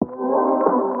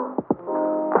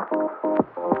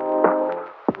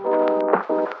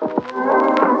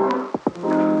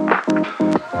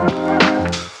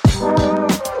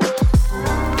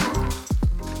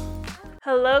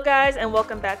and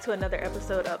welcome back to another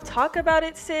episode of Talk About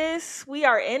It, Sis. We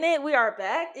are in it. We are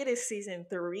back. It is season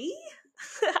 3.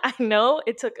 I know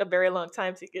it took a very long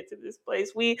time to get to this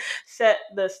place. We set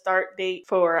the start date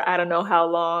for I don't know how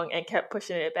long and kept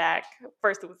pushing it back.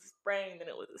 First it was the spring, then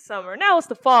it was the summer. Now it's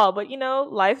the fall, but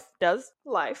life does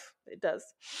life. It does.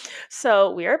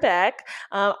 So we are back.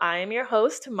 I am your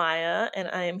host, Maya, and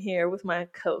I am here with my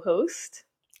co-host,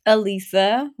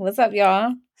 Alisa. What's up,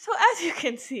 y'all? So as you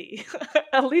can see,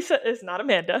 Alisa is not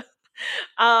Amanda.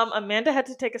 Amanda had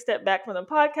to take a step back from the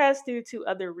podcast due to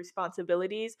other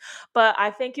responsibilities. But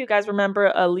I think you guys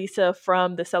remember Alisa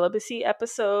from the celibacy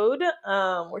episode,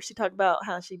 where she talked about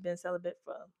how she'd been celibate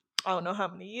for I don't know how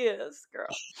many years, girl.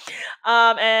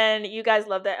 And you guys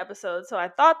love that episode. So I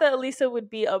thought that Alisa would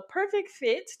be a perfect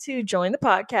fit to join the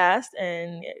podcast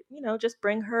and, just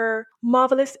bring her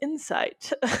marvelous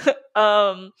insight.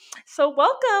 So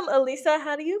welcome, Alisa.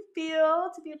 How do you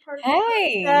feel to be a part of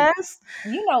the podcast?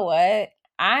 You know what?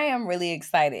 I am really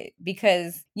excited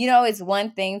because, it's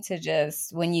one thing to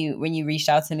just when you reached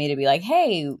out to me to be like,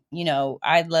 hey,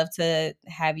 I'd love to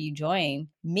have you join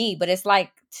me. But it's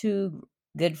like two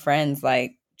good friends,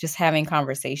 like just having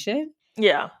conversation.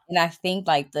 Yeah. And I think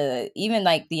the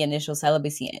initial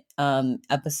celibacy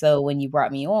episode when you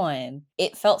brought me on,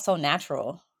 it felt so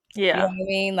natural. Yeah. You know what I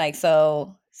mean?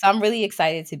 So I'm really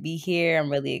excited to be here.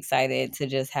 I'm really excited to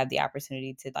just have the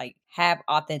opportunity to have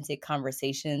authentic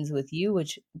conversations with you,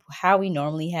 which how we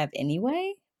normally have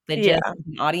anyway, but just with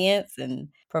an audience and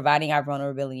providing our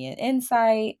vulnerability and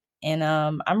insight. And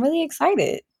I'm really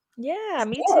excited. Yeah,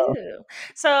 me too.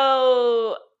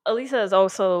 So Alisa is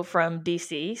also from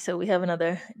DC, so we have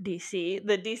another DC.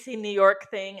 The DC New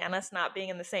York thing and us not being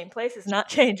in the same place is not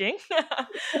changing.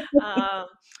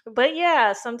 But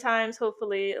yeah, sometimes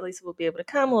hopefully Alisa will be able to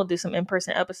come. We'll do some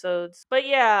in-person episodes. But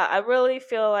yeah, I really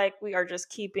feel like we are just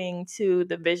keeping to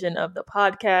the vision of the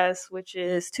podcast, which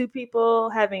is two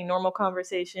people having normal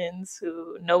conversations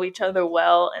who know each other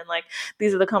well, and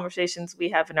these are the conversations we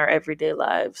have in our everyday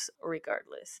lives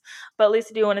regardless. But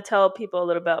Lisa, do you want to tell people a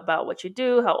little bit about what you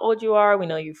do, how old you are? We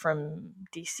know you from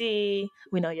DC.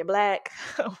 We know you're Black.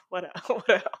 What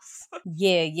else?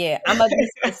 Yeah. I'm gonna be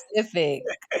specific.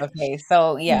 Okay,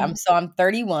 so yeah, I'm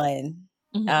 31.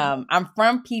 I'm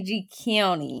from PG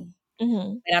County,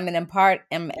 and I'm in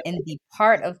the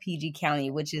part of PG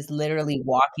County, which is literally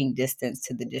walking distance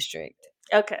to the district.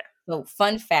 Okay. So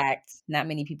fun fact, not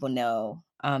many people know,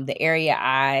 the area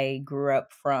I grew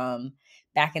up from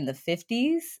back in the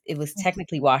 50s, it was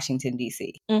technically Washington,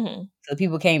 D.C. So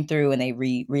people came through and they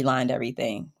relined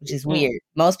everything, which is weird.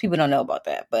 Most people don't know about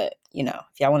that, but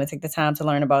if y'all want to take the time to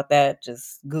learn about that,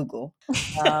 just Google.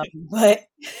 But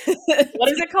what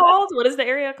is it called? What is the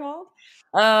area called?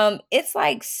 It's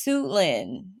like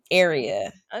Suitland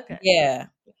area. Okay. Yeah.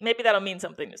 Maybe that'll mean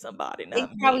something to somebody. It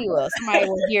probably will. Somebody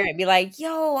will hear it and be like,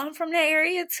 yo, I'm from that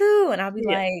area too. And I'll be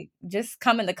like, just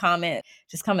come in the comments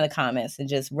and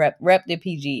just rep the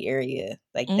PG area.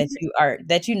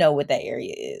 That you know what that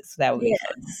area is. That would be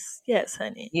fun. Yes,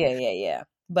 honey. Yeah.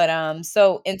 But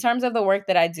so in terms of the work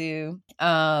that I do,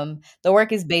 the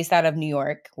work is based out of New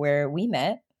York where we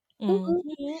met.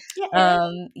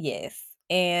 Yes.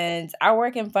 And I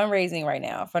work in fundraising right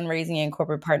now, fundraising and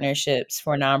corporate partnerships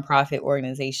for a nonprofit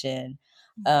organization.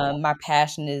 My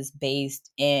passion is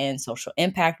based in social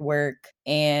impact work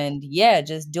and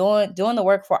just doing the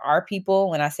work for our people.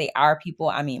 When I say our people,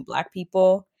 I mean Black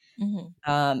people.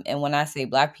 And when I say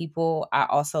Black people, I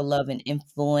also love an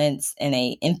influence and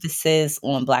a emphasis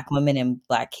on Black women and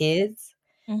Black kids.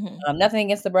 Nothing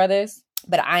against the brothers,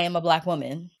 but I am a Black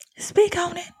woman. Speak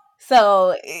on it.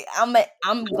 So I'm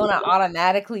gonna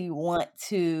automatically want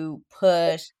to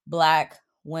push Black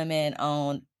women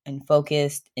on and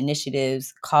focused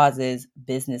initiatives, causes,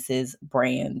 businesses,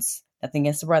 brands. Nothing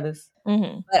against the brothers,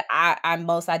 but I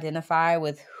most identify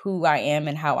with who I am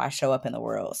and how I show up in the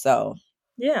world. So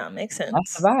yeah, makes sense.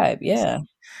 That's the vibe. Yeah.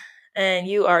 And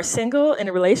you are single in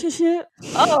a relationship?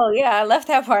 Oh yeah, I left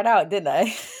that part out, didn't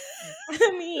I?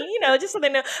 I mean, just so they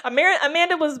know,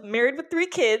 Amanda was married with 3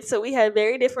 kids, so we had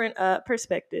very different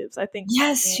perspectives. I think.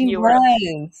 Yes, she was.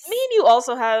 Me and you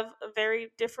also have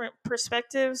very different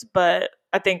perspectives, but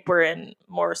I think we're in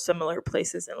more similar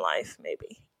places in life,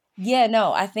 maybe. Yeah,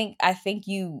 no, I think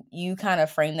you kind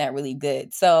of framed that really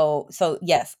good. So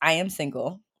yes, I am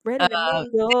single. Ready to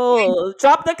mingle.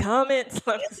 Drop the comments.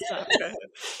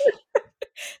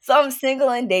 So I'm single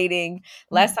and dating.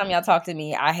 Last time y'all talked to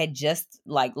me, I had just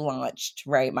launched,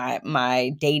 right,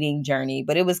 my dating journey,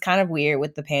 but it was kind of weird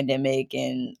with the pandemic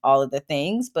and all of the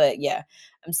things. But yeah,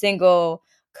 I'm single,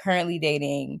 currently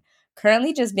dating,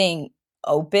 currently just being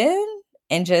open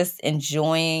and just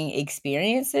enjoying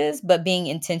experiences, but being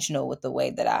intentional with the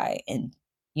way that I, and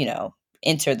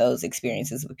enter those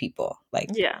experiences with people. Like,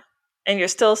 Yeah. And you're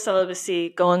still celibacy,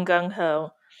 going gung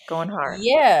ho, going hard.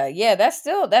 yeah, that's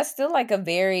still like a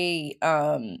very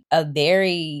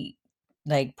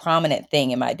like prominent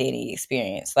thing in my dating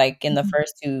experience. Like in the Mhm.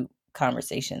 first two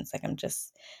conversations, like I'm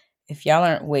just, if y'all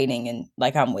aren't waiting and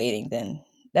like I'm waiting, then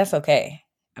that's okay.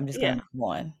 I'm just Yeah. gonna move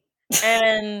on.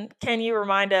 And can you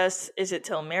remind us, is it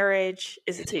till marriage?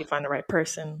 Is it till you find the right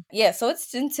person? Yeah, so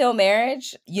it's until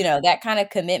marriage, that kind of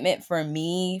commitment for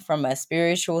me from a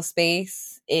spiritual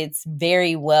space. It's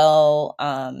very well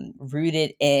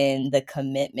rooted in the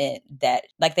commitment that,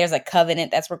 like, there's a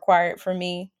covenant that's required for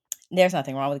me. There's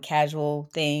nothing wrong with casual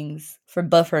things,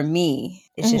 but for me,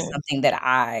 it's just Mhm. something that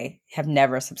I have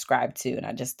never subscribed to, and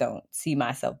I just don't see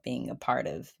myself being a part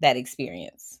of that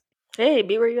experience. Hey,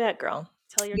 be where you at, girl.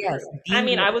 Tell your Yes, truth. I be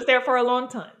mean, I was there for a long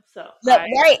time, so Look,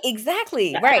 right,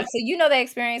 exactly, right. So you know the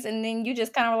experience, and then you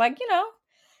just kind of like,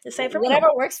 the same for me.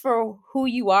 whatever works for who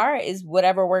you are is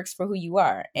whatever works for who you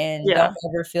are. And Yeah. don't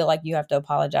ever feel like you have to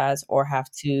apologize or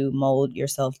have to mold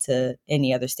yourself to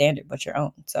any other standard but your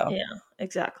own. So, Yeah,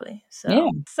 exactly. yeah.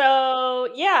 So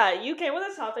yeah, you came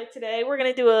with a topic today. We're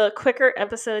gonna do a quicker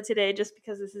episode today just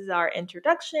because this is our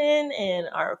introduction and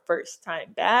our first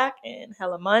time back in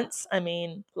hella months. I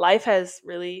mean, life has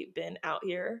really been out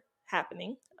here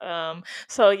happening.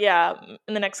 So yeah,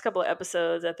 in the next couple of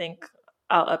episodes, I think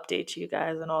I'll update you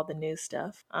guys on all the new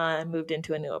stuff. I moved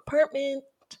into a new apartment.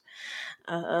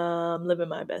 Living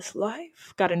my best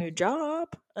life. Got a new job.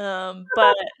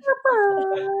 But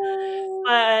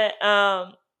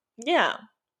yeah,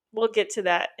 we'll get to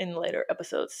that in later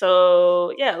episodes.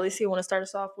 So yeah, Lisa, you want to start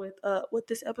us off with what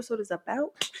this episode is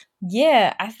about?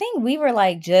 Yeah, I think we were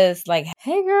like, just like,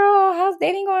 hey girl, how's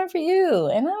dating going for you?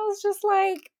 And I was just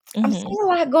like, I'm Mm-hmm. seeing a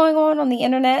lot going on the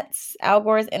internets, Al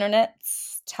Gore's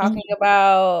internets, talking Mm-hmm.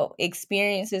 about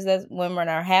experiences that women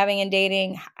are having in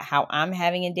dating, how I'm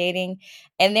having in dating.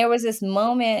 And there was this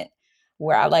moment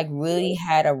where I like really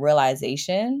had a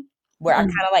realization where I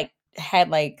kind of like had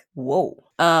like, whoa,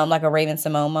 like a Raven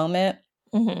Simone moment.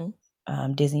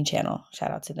 Mm-hmm. Disney Channel,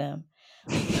 shout out to them.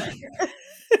 Go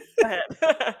ahead.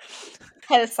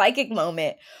 Had a psychic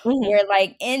moment Mm-hmm. where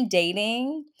like in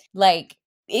dating, like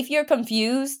if you're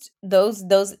confused, those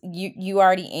you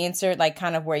already answered like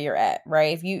kind of where you're at,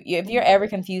 right? If you're ever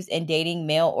confused in dating,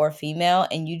 male or female,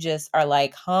 and you just are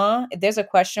like, huh? If there's a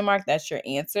question mark, that's your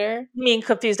answer. You mean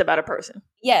confused about a person?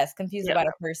 Yes, confused Yeah. about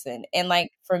a person. And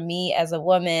like for me as a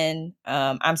woman,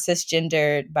 I'm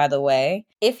cisgendered, by the way.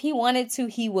 If he wanted to,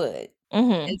 he would.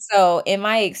 Mm-hmm. And so, in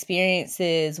my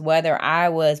experiences, whether I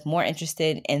was more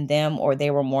interested in them or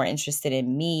they were more interested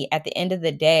in me, at the end of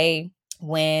the day,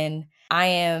 when I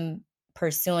am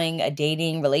pursuing a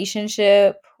dating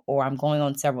relationship or I'm going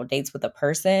on several dates with a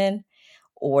person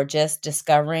or just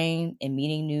discovering and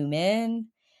meeting new men,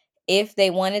 if they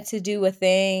wanted to do a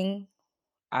thing,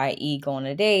 i.e., go on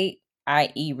a date,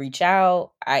 i.e., reach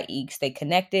out, i.e., stay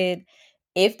connected,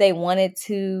 if they wanted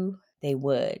to, they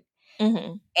would.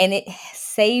 Mm-hmm. And it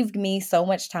saved me so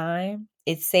much time.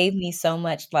 It saved me so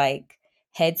much, like,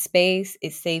 headspace.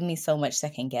 It saved me so much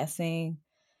second guessing.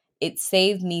 It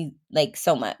saved me, like,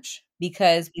 so much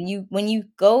because when you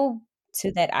go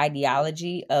to that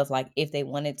ideology of, like, if they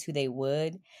wanted to, they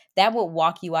would, that would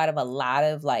walk you out of a lot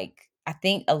of, like, I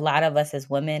think a lot of us as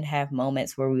women have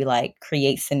moments where we, like,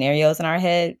 create scenarios in our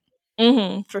head.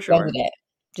 Mm-hmm. For Don't do sure. that.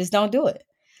 Just don't do it.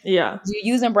 Yeah.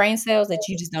 You're using brain cells that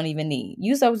you just don't even need.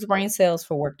 Use those brain cells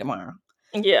for work tomorrow.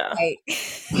 Yeah. Like,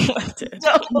 I did.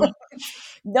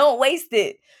 don't waste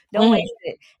it. Don't Mm-hmm. waste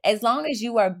it. As long as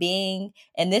you are being,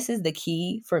 and this is the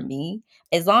key for me,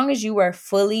 as long as you are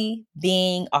fully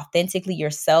being authentically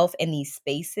yourself in these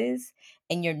spaces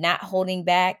and you're not holding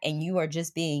back and you are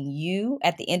just being you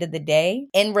at the end of the day,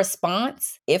 in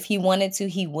response, if he wanted to,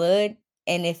 he would.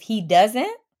 And if he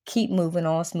doesn't, keep moving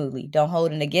on smoothly. Don't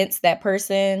hold it against that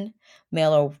person,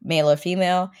 male or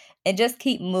female, and just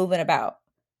keep moving about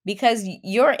because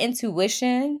your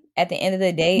intuition at the end of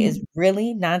the day is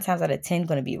really 9 times out of 10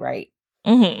 going to be right,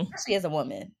 Mm-hmm. especially as a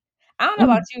woman. I don't know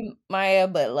about you, Maya,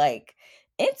 but like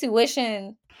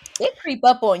intuition, it creep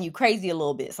up on you crazy a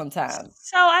little bit sometimes.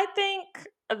 So I think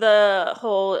the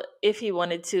whole if he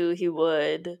wanted to, he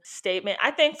would statement, I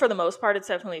think for the most part it's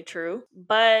definitely true.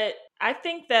 But I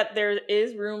think that there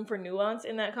is room for nuance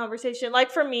in that conversation. Like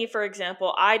for me, for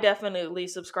example, I definitely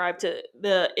subscribe to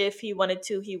the if he wanted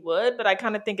to, he would, but I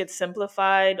kind of think it's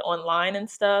simplified online and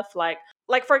stuff. Like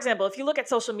for example, if you look at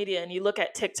social media and you look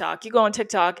at TikTok, you go on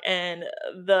TikTok and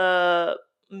the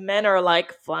men are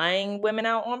like flying women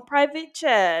out on private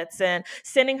jets and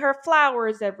sending her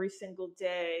flowers every single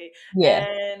day. Yeah.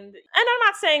 And I'm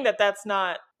not saying that that's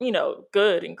not,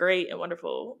 good and great and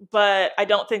wonderful, but I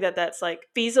don't think that that's like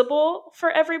feasible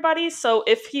for everybody. So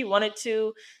if he wanted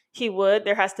to, he would.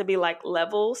 There has to be like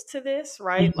levels to this,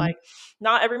 right? Mhm. Like,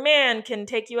 not every man can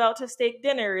take you out to steak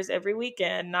dinners every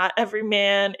weekend. Not every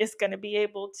man is going to be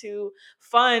able to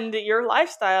fund your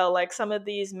lifestyle like some of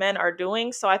these men are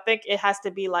doing. So I think it has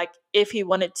to be like, if he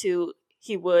wanted to,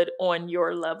 he would on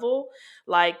your level.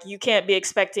 Like, you can't be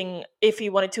expecting, if he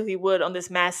wanted to, he would on this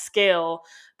mass scale,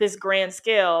 this grand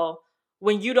scale,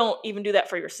 when you don't even do that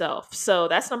for yourself. So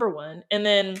that's number one. And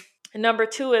then number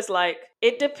two is like,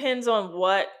 it depends on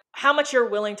how much you're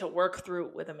willing to work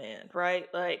through with a man, right?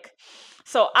 Like,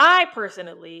 so I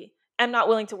personally am not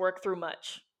willing to work through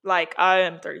much. Like, I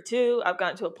am 32. I've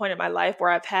gotten to a point in my life where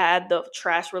I've had the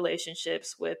trash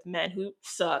relationships with men who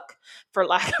suck, for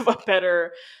lack of a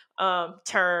better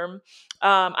term.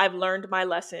 I've learned my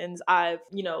lessons. I've,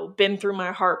 been through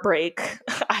my heartbreak.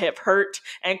 I have hurt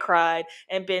and cried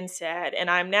and been sad. And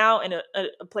I'm now in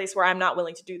a place where I'm not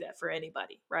willing to do that for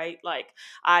anybody, right? Like,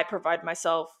 I provide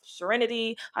myself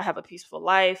serenity. I have a peaceful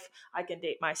life. I can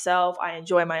date myself. I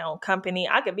enjoy my own company.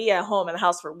 I could be at home in the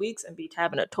house for weeks and be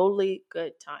having a totally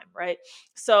good time, right?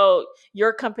 So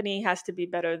your company has to be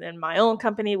better than my own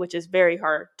company, which is very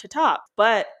hard to top.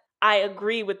 But I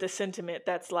agree with the sentiment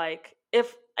that's like,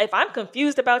 if I'm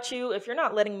confused about you, if you're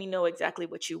not letting me know exactly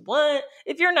what you want,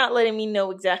 if you're not letting me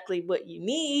know exactly what you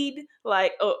need,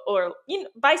 like, or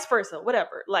vice versa,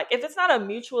 whatever. Like, if it's not a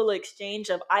mutual exchange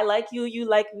of I like you, you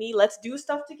like me, let's do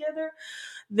stuff together,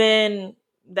 then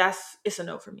it's a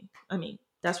no for me. I mean,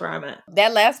 that's where I'm at.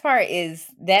 That last part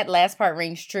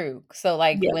rings true. So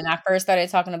like Yeah. when I first started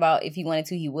talking about if he wanted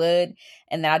to, he would,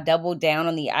 and then I doubled down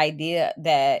on the idea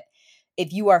that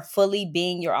if you are fully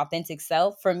being your authentic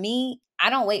self, for me, I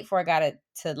don't wait for a guy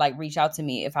to like reach out to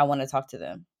me if I want to talk to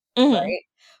them. Mm-hmm. Right.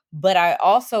 But I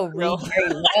also No, read very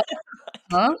well.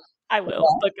 Huh? I will.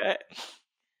 What? Okay.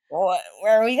 What?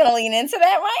 Where are we gonna lean into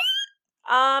that,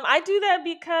 right? I do that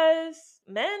because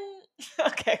men.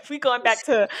 Okay, we going back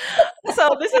to. So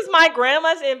this is my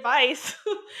grandma's advice,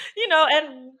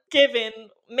 and given.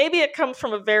 Maybe it comes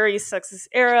from a very sexist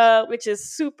era, which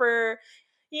is super,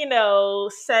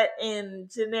 set in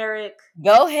generic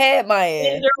Go ahead, Maya.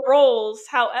 gender roles.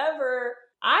 However,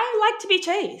 I like to be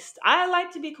chased. I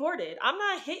like to be courted. I'm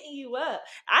not hitting you up.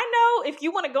 I know if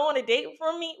you want to go on a date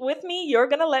with me, you're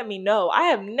gonna let me know. I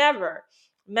have never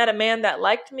met a man that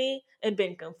liked me and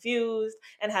been confused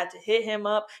and had to hit him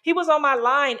up. He was on my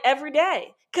line every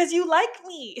day because you like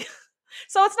me.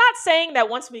 So it's not saying that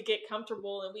once we get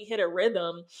comfortable and we hit a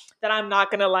rhythm that I'm not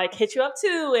gonna like hit you up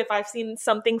too if I've seen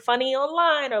something funny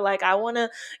online, or like I wanna,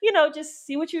 just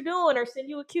see what you're doing or send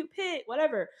you a cute pic,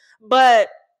 whatever. But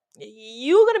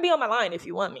you gonna be on my line if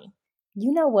you want me.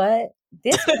 You know what?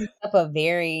 This brings up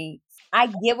I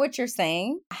get what you're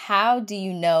saying. How do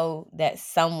you know that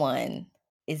someone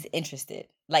is interested?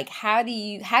 Like how do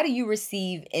you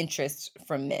receive interest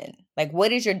from men? Like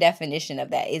what is your definition of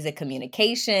that? Is it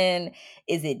communication?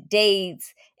 Is it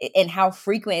dates? And how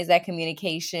frequent is that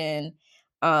communication?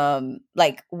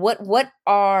 Like what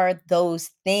are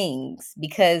those things?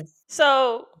 Because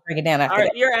So break it down after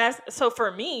that. so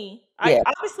for me, I Yeah.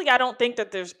 obviously I don't think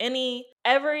that there's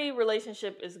every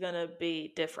relationship is gonna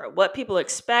be different. What people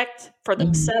expect for Mhm.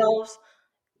 themselves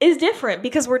is different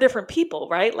because we're different people,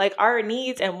 right? Like, our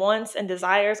needs and wants and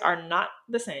desires are not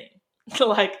the same.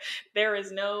 Like, there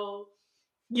is no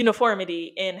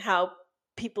uniformity in how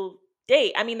people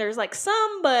date. I mean, there's like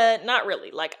some, but not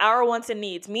really. Like, our wants and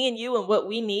needs, me and you, and what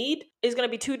we need is going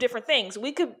to be two different things.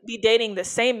 We could be dating the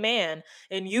same man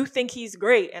and you think he's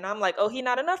great and I'm like, "Oh, he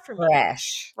not enough for me."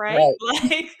 Crash. Right?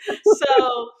 Right. Like,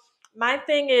 so my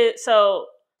thing is,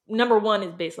 number one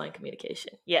is baseline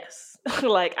communication. Yes.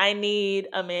 Like, I need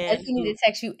a Does man he need who to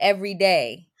text you every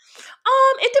day?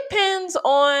 it depends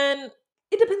on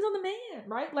the man,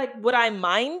 right? Like, would I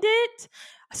mind it?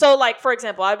 So, like, for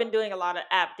example, I've been doing a lot of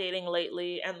app dating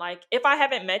lately, and like, if I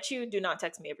haven't met you, do not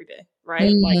text me every day, right?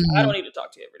 Like, I Mm, don't need to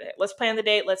talk to you every day. Let's plan the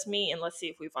date, let's meet, and let's see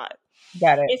if we vibe.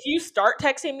 got it. If you start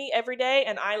texting me every day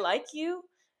and I like you,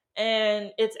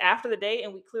 and it's after the date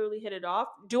and we clearly hit it off,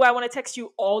 do I want to text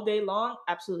you all day long?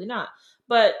 Absolutely not.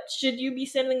 But should you be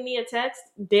sending me a text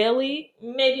daily?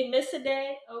 Maybe miss a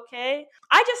day, okay?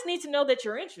 I just need to know that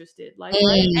you're interested, like,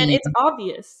 right? And it's Mm,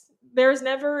 obvious. There's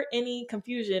never any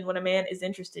confusion when a man is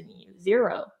interested in you.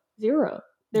 Zero. Zero.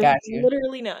 There's got you.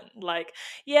 literally none. Like,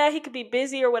 yeah, he could be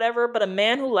busy or whatever, but a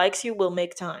man who likes you will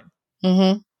make time.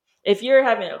 Mhm. If you're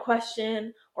having a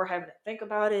question or having to think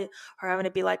about it or having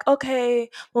to be like, okay,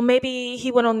 well, maybe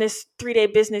he went on this 3-day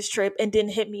business trip and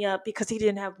didn't hit me up because he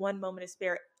didn't have one moment to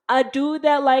spare. A dude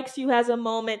that likes you has a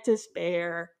moment to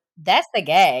spare. That's the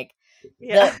gag.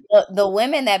 Yeah. The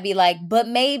women that be like, but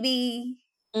maybe,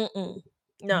 Mm-mm.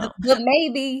 No. but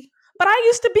maybe. But I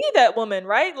used to be that woman,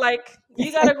 right? Like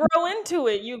you got to grow into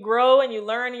it. You grow and you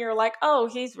learn and you're like, "Oh,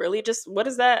 he's really just what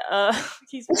is that?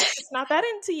 He's really just not that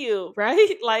into you."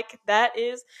 Right? Like that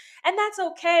is, and that's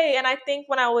okay. And I think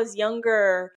when I was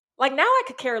younger, like now I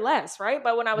could care less, right?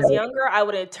 But when I was Right. younger, I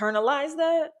would internalize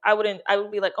that. I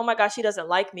would be like, "Oh my gosh, she doesn't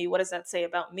like me. What does that say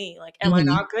about me? Like am I Mhm.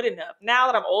 not good enough?" Now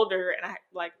that I'm older and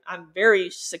I'm very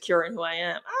secure in who I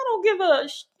am. I don't give a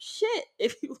shit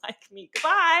if you like me.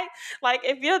 Goodbye. Like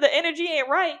if you're the energy ain't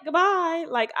right, goodbye.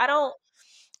 Like I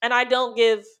don't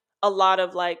give a lot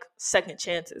of like second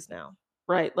chances now,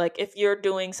 right? Like if you're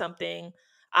doing something,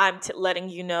 I'm letting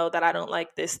you know that I don't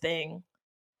like this thing,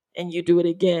 and you do it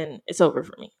again, it's over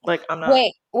for me. Like I'm not. I'm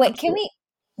Wait, can serious. we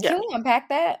Yeah, unpack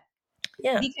that?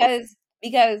 yeah,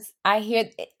 Because I hear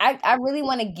I really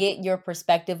want to get your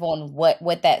perspective on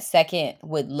what that second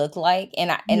would look like.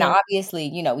 And yeah.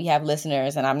 obviously, we have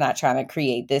listeners, and I'm not trying to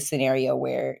create this scenario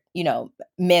where,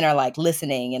 men are like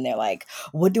listening and they're like,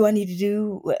 what do I need to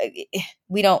do?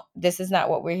 We don't, this is not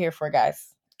what we're here for,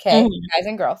 guys. Okay, Hmm. guys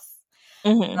and girls.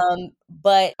 Hmm.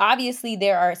 But obviously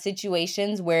there are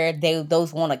situations where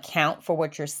those won't account for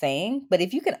what you're saying. But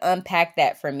if you can unpack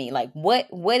that for me, like what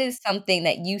is something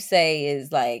that you say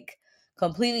is like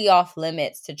completely off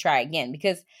limits to try again?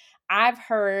 Because I've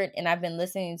heard and I've been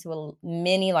listening to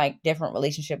many like different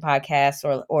relationship podcasts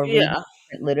or reading Yeah.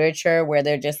 different literature where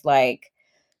they're just like,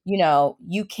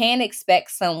 you can't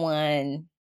expect someone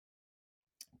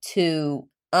to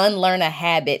unlearn a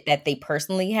habit that they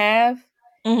personally have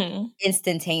Hmm.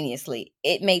 instantaneously.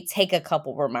 It may take a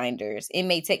couple reminders. It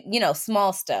may take,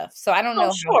 small stuff. So I don't Oh,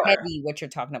 know how sure. heavy what you're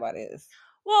talking about is.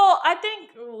 Well, I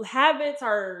think habits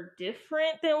are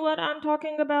different than what I'm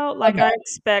talking about. Like Okay. I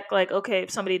expect like okay,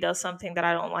 if somebody does something that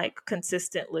I don't like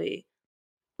consistently,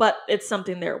 but it's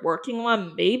something they're working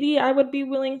on, maybe I would be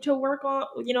willing to work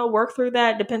through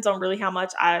that. Depends on really how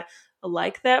much I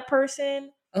like that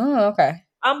person. Oh, okay.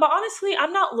 But honestly,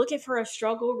 I'm not looking for a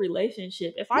struggle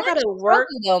relationship. If I Not gotta a work,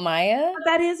 struggle though, Maya.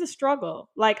 that is a struggle.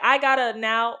 Like I gotta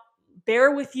now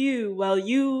bear with you while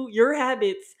your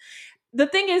habits. The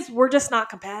thing is, we're just not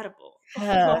compatible.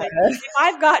 Uh, Like if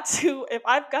I've got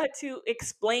to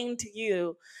explain to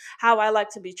you how I like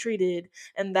to be treated,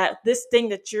 and that this thing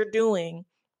that you're doing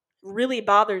really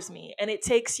bothers me, and it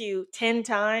takes you 10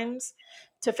 times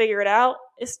to figure it out,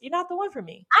 you're not the one for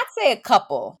me. I'd say a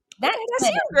couple. Not Okay, that's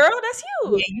 10. you, girl. That's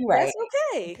Yeah, you. you're right. That's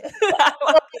okay.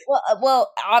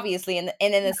 Well, obviously, and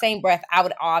in the same breath, I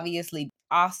would obviously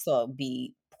also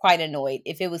be quite annoyed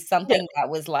if it was Yeah, something that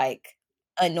was like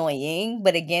annoying.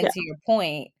 But again, yeah, to your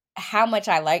point, how much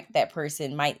I like that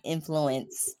person might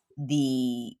influence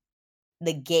the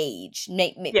gauge.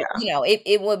 yeah.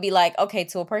 It would be like, okay,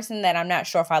 to a person that I'm not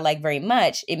sure if I like very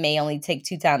much, it may only take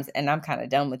two times and I'm kind of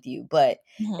done with you. But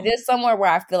if Mhm. there's somewhere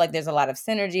where I feel like there's a lot of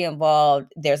synergy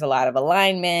involved, there's a lot of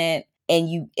alignment,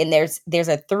 and there's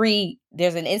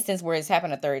an instance where it's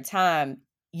happened a third time,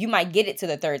 you might get it to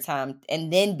the third time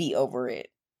and then be over it.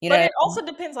 You know But what I it mean? also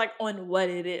depends like on what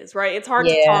it is, right? It's hard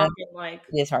to Yeah, talk and like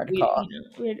it is hard to call.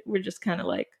 we're just kind of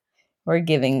like We're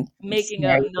giving making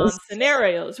up scenarios. non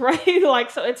scenarios, right?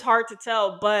 Like so it's hard to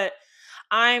tell, but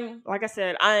I'm like I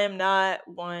said, I am not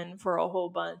one for a whole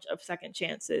bunch of second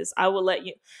chances. I will let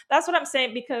you. That's what I'm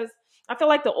saying because I feel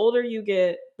like the older you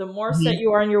get, the more set Mhm.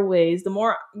 you are in your ways, the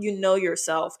more you know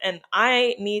yourself. And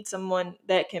I need someone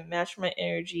that can match my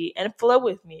energy and flow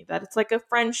with me. That it's like a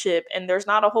friendship and there's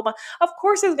not a whole bunch. Of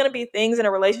course, there's going to be things in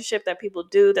a relationship that people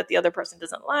do that the other person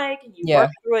doesn't like, and you Yeah. work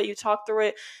through it, you talk through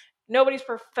it. Nobody's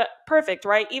perfect,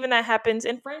 right? Even that happens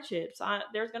in friendships.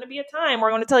 There's going to be a time where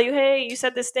I'm going to tell you, hey, you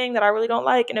said this thing that I really don't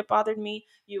like and it bothered me.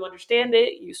 You understand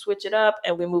it, you switch it up,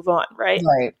 and we move on, right?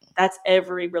 Right. That's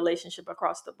every relationship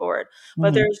across the board.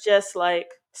 But Mhm. there's just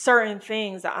like certain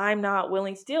things that I'm not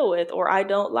willing to deal with or I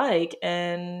don't like.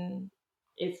 And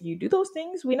if you do those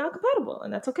things, we're not compatible,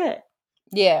 and that's okay.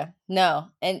 Yeah, no.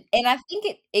 And I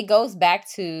think it goes back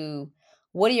to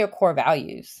what are your core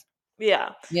values,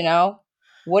 Yeah. you know?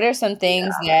 What are some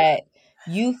things Yeah. that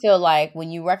you feel like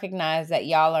when you recognize that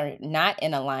y'all are not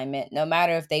in alignment, no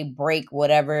matter if they break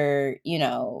whatever,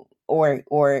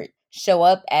 or show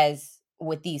up as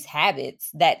with these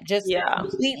habits that just Yeah.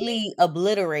 completely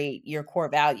obliterate your core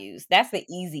values. That's the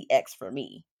easy X for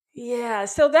me. Yeah,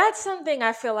 so that's something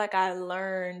I feel like I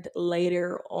learned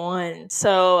later on.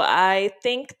 So I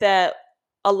think that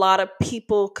a lot of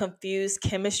people confuse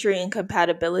chemistry and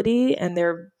compatibility, and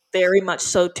they're very much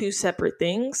so two separate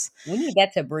things. We need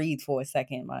that to breathe for a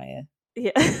second, Maya.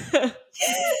 Yeah.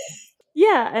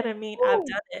 Yeah, and I mean, I've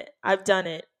done it. I've done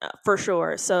it for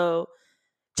sure. So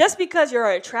just because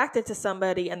you're attracted to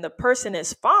somebody and the person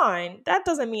is fine, that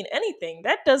doesn't mean anything.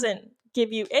 That doesn't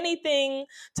give you anything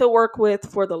to work with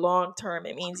for the long term.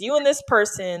 It means you and this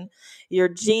person, your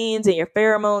genes and your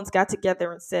pheromones got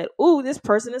together and said, "Ooh, this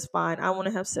person is fine. I want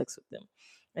to have sex with them."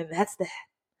 And that's that.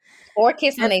 Or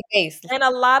kiss on And their face. and a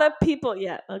lot of people,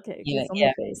 yeah, okay, Yeah, kiss on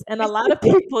yeah. the face. And a lot of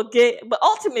people get, but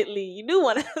ultimately, you do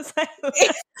want to have sex with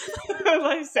them.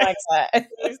 Like, My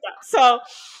God.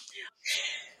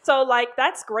 so like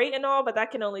that's great and all, but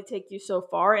that can only take you so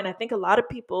far. And I think a lot of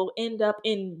people end up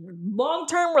in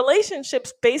long-term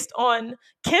relationships based on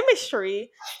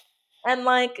chemistry and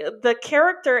like the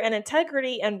character and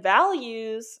integrity and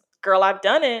values. Girl, I've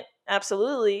done it.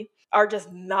 Absolutely. Are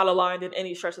just not aligned in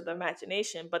any stretch of the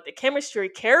imagination, but the chemistry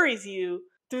carries you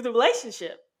through the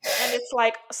relationship. And it's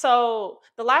like, so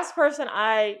the last person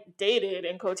I dated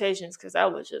in quotations, because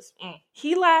that was just,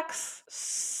 he lacks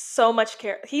so much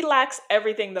care. He lacks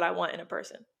everything that I want in a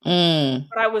person.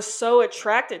 But I was so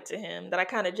attracted to him that I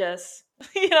kind of just,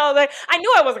 like I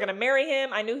knew I wasn't going to marry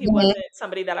him. I knew he wasn't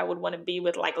somebody that I would want to be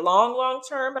with like long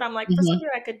term, but I'm like, for somebody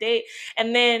I could date.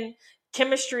 And then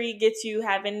chemistry gets you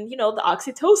having, the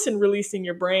oxytocin released in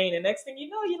your brain. And next thing you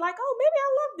know, you're like, oh, maybe I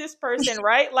love this person,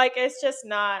 right? Like it's just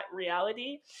not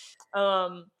reality.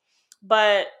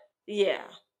 But yeah,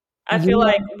 I feel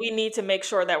like we need to make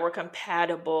sure that we're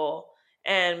compatible.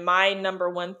 And my number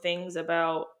one things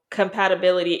about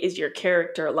compatibility is your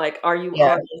character. Like, are you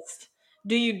honest?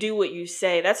 Do you do what you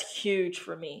say? That's huge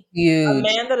for me. A Huge.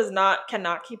 man that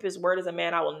cannot keep his word is a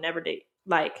man I will never date.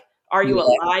 Like, are you a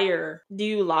Yeah. liar? Do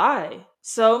you lie?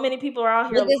 So many people are out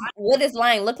here What does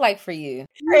lying look like for you?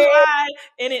 You lie,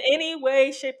 and in any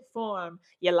way, shape, or form,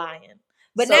 you're lying.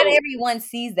 But not everyone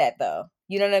sees that though.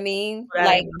 You know what I mean?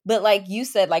 Like, but like you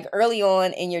said, like early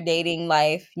on in your dating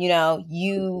life,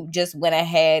 you just went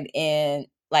ahead and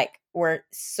like were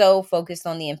so focused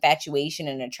on the infatuation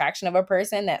and attraction of a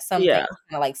person that some things kind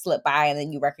of like slip by and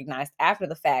then you recognized after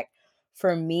the fact.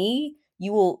 For me,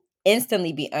 you will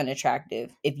instantly be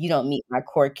unattractive if you don't meet my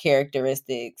core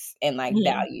characteristics and like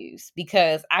values,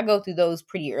 because I go through those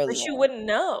pretty early. But you wouldn't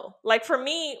know. Like for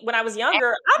me, when I was younger,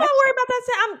 I'm not worried about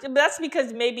that. That's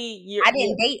because maybe I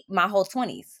didn't date my whole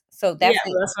 20s. So that's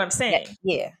what I'm saying.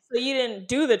 Yeah. So you didn't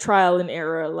do the trial and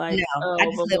error like I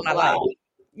just lived my life.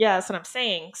 Yeah, that's what I'm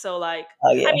saying. So like,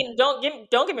 I mean, don't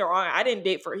get me wrong. I didn't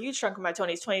date for a huge chunk of my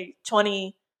 20s,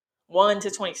 21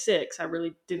 to 26. I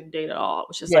really didn't date at all. I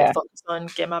was just like focused on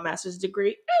getting my master's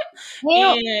degree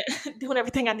and doing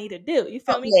everything I need to do. You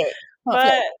feel me?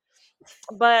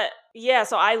 But yeah,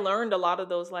 so I learned a lot of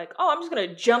those like, oh, I'm just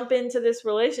gonna jump into this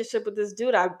relationship with this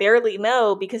dude I barely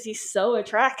know because he's so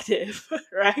attractive,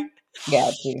 right?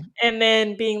 Got you. And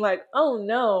then being like, oh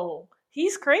no,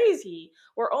 he's crazy,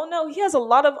 or oh no, he has a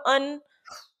lot of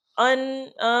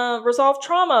resolved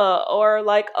trauma, or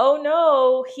like, oh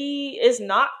no, he is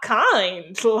not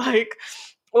kind, like,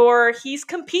 or he's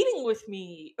competing with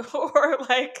me, or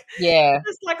like,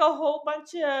 just like a whole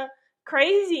bunch of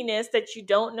craziness that you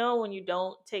don't know when you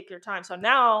don't take your time. So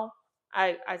now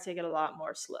I take it a lot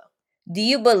more slow. Do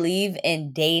you believe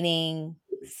in dating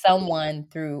someone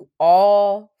through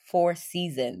all 4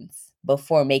 seasons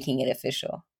before making it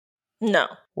official? No.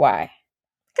 Why?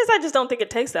 Because I just don't think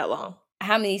it takes that long.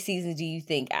 How many seasons do you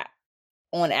think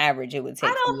on average it would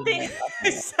take? I don't think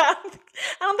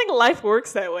life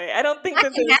works that way. I don't think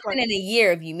that can happen in a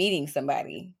year of you meeting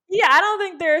somebody. Yeah, I don't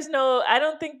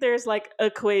think there's like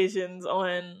equations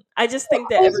on. I just think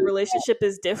that every relationship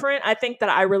is different. I think that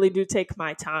I really do take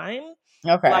my time.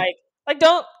 Okay.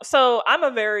 So I'm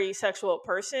a very sexual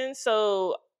person,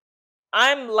 so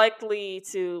I'm likely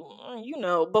to,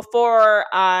 before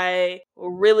I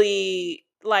really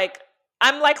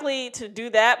I'm likely to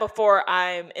do that before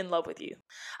I'm in love with you.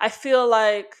 I feel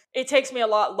like it takes me a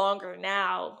lot longer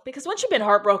now because once you've been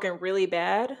heartbroken really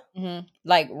bad,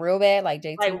 like real bad, like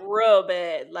JT, like real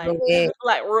bad, like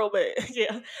real bad,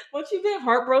 yeah. Once you've been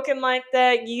heartbroken like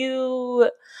that, you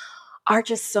are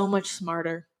just so much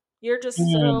smarter. You're just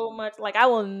so much like, I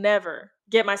will never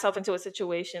get myself into a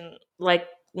situation like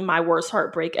my worst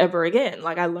heartbreak ever again.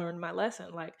 Like I learned my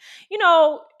lesson. Like,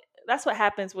 that's what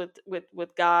happens with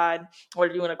God, or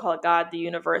you want to call it God, the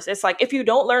universe. It's like if you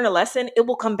don't learn a lesson, it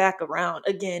will come back around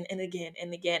again and again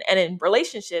and again. And in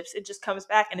relationships, it just comes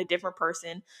back in a different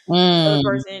person. The other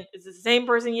person is the same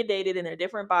person you dated in a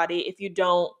different body if you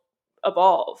don't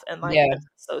evolve and like Yeah.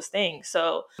 address those things.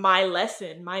 So my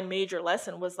major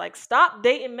lesson was like, stop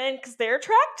dating men because they're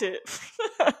attractive.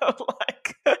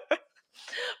 Like,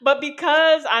 but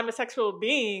because I'm a sexual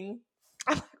being,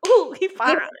 I'm like, ooh, he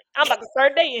fine. I'm about to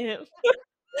start dating him.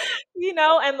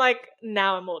 And like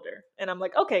now I'm older and I'm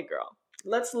like, okay, girl,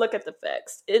 let's look at the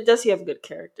facts. Does he have good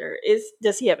character?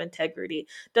 Does he have integrity?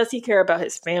 Does he care about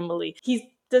his family?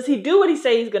 Does he do what he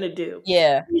say he's gonna do?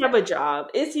 Yeah. Does he have a job?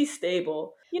 Is he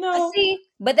stable?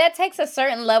 But that takes a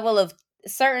certain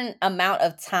amount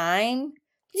of time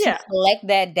to Yeah. collect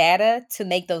that data to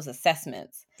make those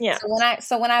assessments. Yeah.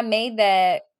 So when I made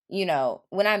that,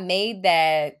 when I made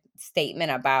that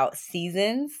statement about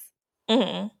seasons,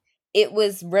 Mm-hmm. it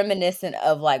was reminiscent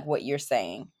of like what you're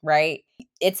saying, right?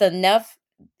 It's enough,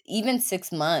 even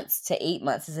 6 months to 8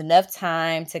 months is enough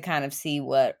time to kind of see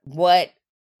what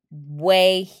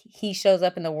way he shows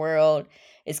up in the world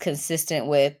is consistent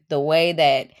with the way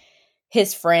that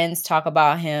his friends talk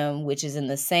about him, which is in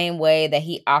the same way that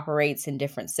he operates in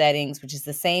different settings, which is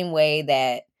the same way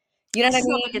that, you know I what I just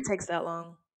don't think mean? it takes that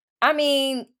long. I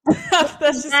mean,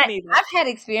 That's just me. I've had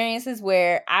experiences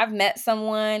where I've met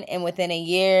someone and within a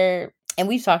year, and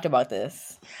we've talked about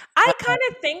this. I kind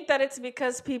of think that it's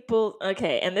because people,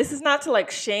 okay, and this is not to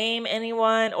like shame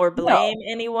anyone or No, blame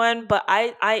anyone, but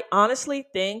I honestly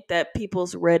think that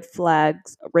people's red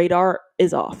flags radar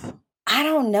is off. I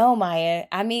don't know, Maya.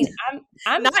 I mean,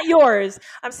 I'm Not yours.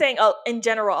 I'm saying in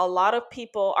general, a lot of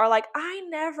people are like, I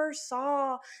never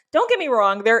saw. Don't get me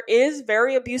wrong. There is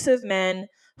very abusive men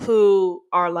who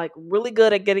are like really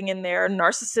good at getting in there,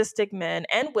 narcissistic men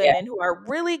and yeah. women who are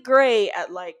really great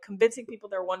at like convincing people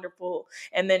they're wonderful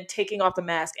and then taking off the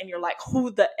mask. And you're like, who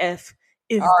the F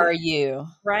is Are this? you?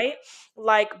 Right?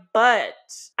 Like, but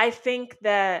I think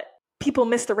that people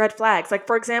miss the red flags. Like,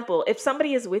 for example, if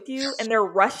somebody is with you and they're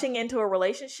rushing into a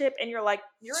relationship and you're like,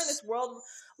 you're in this world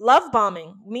love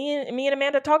bombing. Me and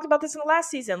Amanda talked about this in the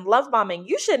last season. Love bombing.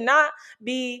 You should not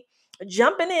be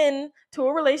jumping in to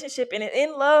a relationship and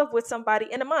in love with somebody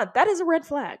in a month. That is a red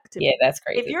flag to Yeah, me. that's If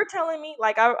crazy. you're telling me,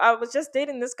 like, I was just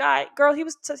dating this guy, girl,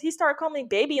 he started calling me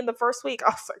baby in the first week. I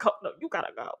was like, oh no, you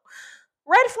gotta go.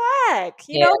 Red flag,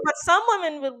 Yeah. but some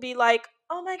women would be like,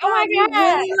 oh my Oh God, my he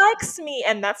God. really likes me.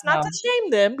 And that's not No. to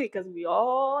shame them because we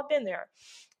all have been there.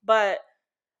 But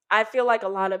I feel like a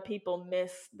lot of people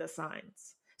miss the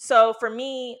signs. So for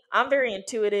me, I'm very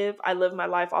intuitive. I live my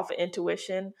life off of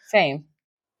intuition. Same.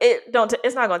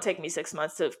 It's not going to take me 6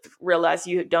 months to realize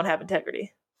you don't have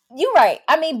integrity. You're right.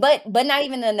 I mean, but not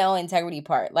even the no integrity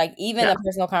part. Like even Yeah. the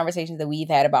personal conversations that we've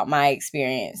had about my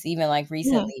experience, even like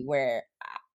recently, where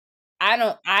I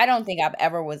don't think I've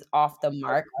ever was off the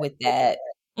mark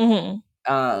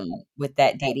Mm-hmm. with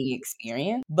that dating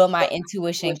experience. But my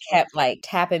intuition kept like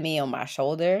tapping me on my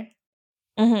shoulder,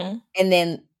 Mm-hmm. and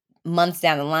then months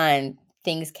down the line,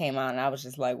 things came on, and I was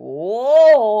just like,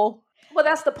 whoa. Well,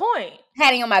 that's the point.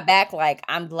 Patting on my back, like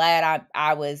I'm glad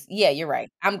I was. Yeah, you're right.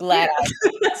 I'm glad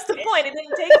Yeah, that's the point. It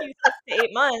didn't take you 6 to 8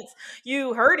 months.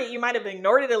 You heard it. You might have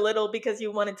ignored it a little because you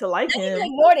wanted to like I didn't him.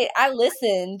 ignored it. I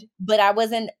listened, but I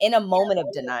wasn't in a moment of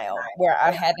denial where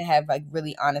I had to have like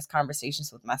really honest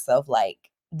conversations with myself. Like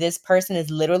this person is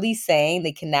literally saying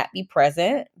they cannot be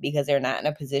present because they're not in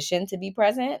a position to be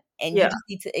present, and you Yeah. just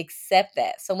need to accept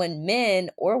that. So when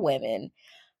men or women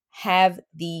have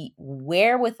the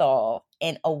wherewithal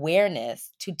and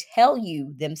awareness to tell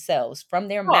you themselves from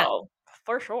their mouth, Oh,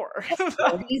 for sure. that's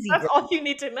crazy That's great. all you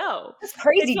need to know. That's They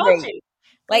crazy told great. you.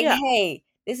 Like, Yeah. hey,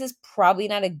 this is probably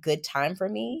not a good time for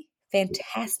me.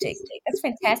 Fantastic. That's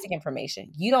fantastic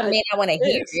information. You don't mean I want to It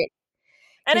hear is. it.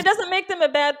 And it doesn't make them a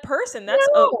bad person.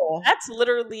 No. That's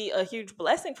literally a huge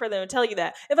blessing for them to tell you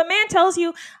that. If a man tells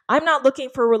you, I'm not looking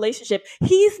for a relationship,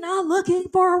 he's not looking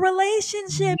for a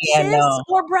relationship, Yeah, sis no.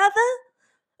 or brother.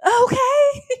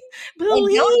 Okay. And don't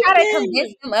Believe try to him.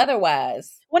 convince them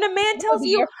otherwise. When a man It'll tells be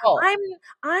you, your fault.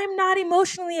 I'm not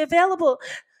emotionally available,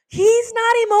 he's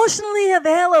not emotionally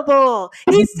available.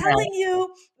 He's Yeah. telling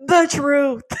you the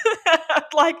truth.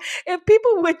 Like, if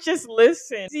people would just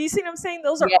listen. Do you see what I'm saying?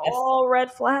 Those are Yes. all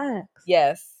red flags.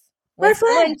 Yes. When Red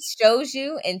someone flags. shows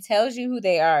you and tells you who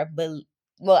they are,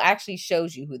 actually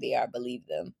shows you who they are, believe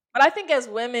them. But I think as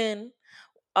women,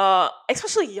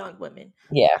 especially young women,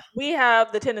 Yeah. we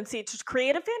have the tendency to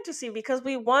create a fantasy because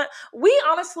we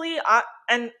honestly,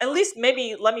 and at least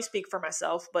maybe let me speak for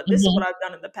myself, but this is what I've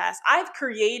done in the past. I've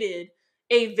created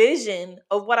a vision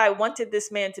of what I wanted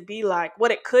this man to be like,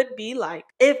 what it could be like,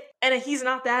 and he's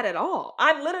not that at all.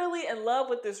 I'm literally in love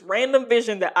with this random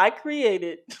vision that I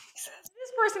created.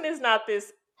 This person is not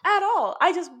this at all.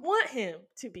 I just want him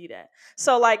to be that.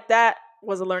 So like that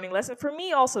was a learning lesson for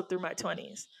me also through my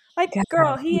 20s. Like,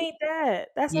 girl, God. he ain't that.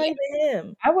 That's not Yeah. even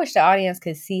him. I wish the audience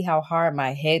could see how hard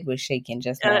my head was shaking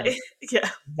just now. Yeah.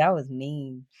 That was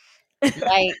mean.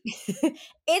 Like,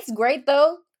 it's great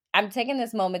though. I'm taking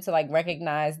this moment to like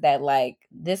recognize that like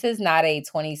this is not a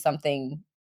 20-something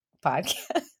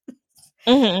podcast.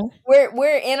 Mhm.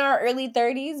 We're in our early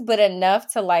 30s, but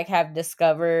enough to like have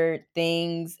discovered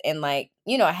things and like,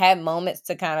 had moments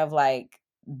to kind of like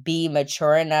be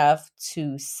mature enough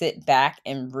to sit back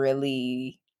and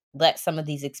really let some of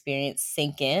these experiences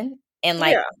sink in and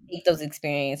like Yeah. take those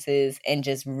experiences and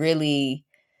just really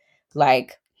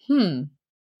like,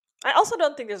 I also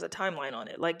don't think there's a timeline on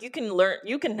it. Like, you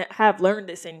can have learned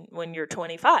this when you're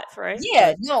 25, right? yeah,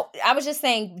 Like, no, I was just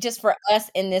saying, just for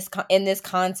us in this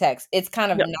context, it's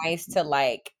kind of yeah. nice to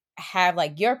like have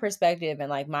like your perspective and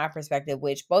like my perspective,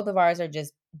 which both of ours are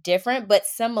just different but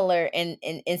similar in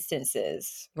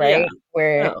instances, Yeah. right?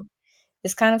 Where No.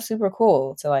 it's kind of super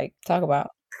cool to like talk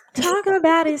about. Talk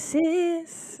about it,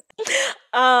 sis.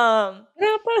 But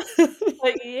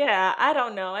yeah, I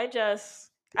don't know. I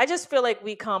just feel like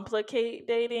we complicate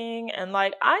dating, and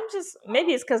like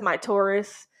maybe it's because my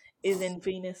Taurus is in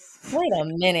Venus. Wait a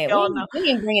minute, Y'all know. we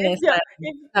ain't bringing If this y'all up.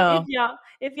 if No.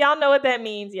 if y'all know what that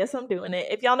means, yes, I'm doing it.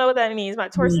 If y'all know what that means, my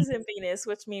Taurus Mm. is in Venus,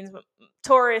 which means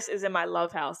Taurus is in my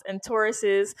love house, and Taurus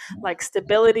is like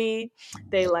stability.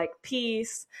 They like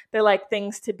peace. They like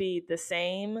things to be the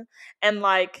same, and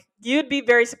like you'd be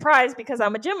very surprised because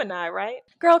I'm a Gemini, right,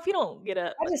 girl? If you don't get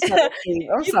up, I just fell asleep.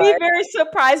 I'm you'd be sorry. very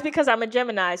surprised because I'm a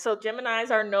Gemini. So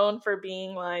Geminis are known for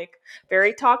being like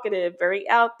very talkative, very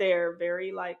out there,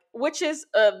 very like, which is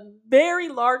a very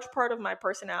large part of my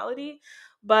personality.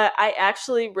 But I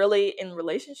actually really, in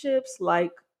relationships,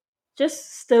 like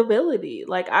just stability.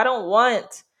 Like, I don't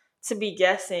want to be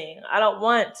guessing. I don't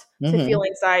want to feel Mhm.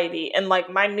 anxiety. And like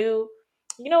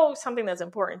something that's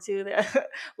important too, that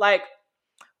like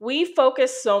we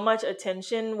focus so much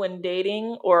attention when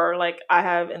dating, or like I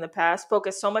have in the past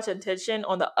focused so much attention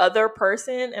on the other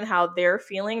person and how they're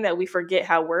feeling, that we forget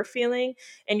how we're feeling,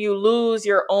 and you lose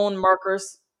your own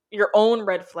markers, your own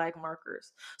red flag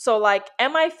markers. So like,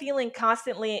 am I feeling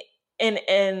constantly in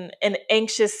an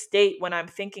anxious state when I'm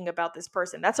thinking about this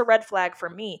person? That's a red flag for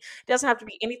me. It doesn't have to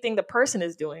be anything the person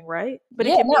is doing, right? But it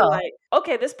Yeah, can be no, like,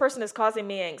 okay, this person is causing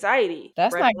me anxiety,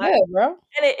 that's red not flag. good, bro.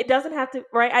 And it doesn't have to,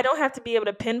 right? I don't have to be able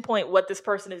to pinpoint what this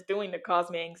person is doing to cause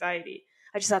me anxiety.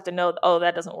 I just have to know, oh,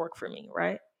 that doesn't work for me,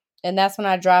 right? And that's when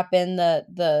I drop in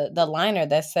the liner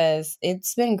that says,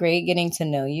 "It's been great getting to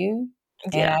know you,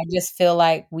 and Yeah. I just feel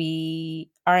like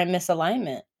we are in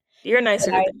misalignment. You're But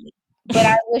nicer I than me. but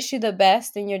I wish you the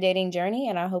best in your dating journey,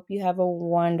 and I hope you have a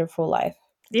wonderful life."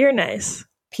 You're nice.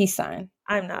 Peace sign.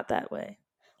 I'm not that way.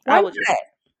 I Why will just, not?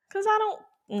 because I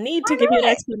don't need Why to give you an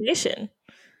not? explanation.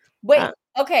 Wait. Uh,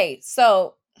 Okay.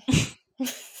 So.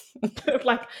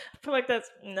 like, I feel like that's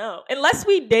no. Unless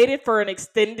we dated for an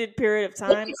extended period of What's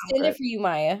time, I'm extended good. for you,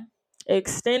 Maya?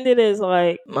 Extended is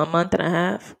like a month and a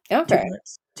half, two Okay.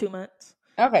 months, 2 months.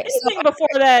 Okay. Anything before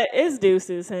that is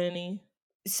deuces, honey.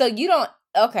 So you don't.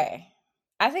 Okay.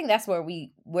 I think that's where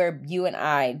you and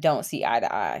I don't see eye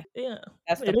to eye. Yeah,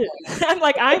 That's the it point.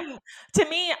 is. To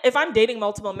me, if I'm dating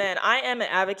multiple men, I am an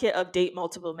advocate of date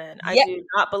multiple men. I Yep. do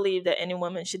not believe that any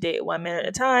woman should date one man at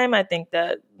a time. I think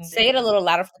that, Say it a little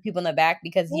louder for the people in the back,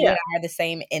 because you yeah. and I are the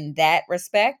same in that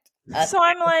respect. So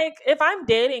I'm like, if I'm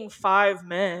dating 5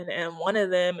 men and one of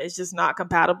them is just not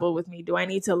compatible with me, do I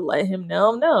need to let him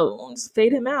know? No, I'll just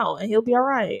fade him out and he'll be all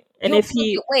right. And if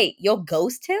he, You'll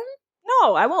ghost him?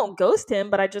 no, I won't ghost him,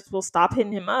 but I just will stop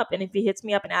hitting him up. And if he hits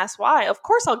me up and asks why, of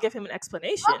course I'll give him an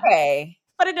explanation. Okay.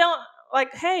 But I don't,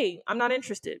 like, hey, I'm not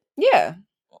interested. Yeah.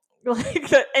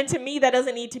 Like, and to me, that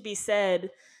doesn't need to be said.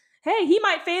 Hey, he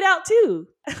might fade out too.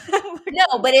 Like,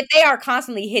 No, but if they are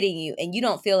constantly hitting you and you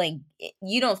don't feel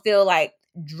like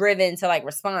driven to like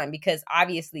respond because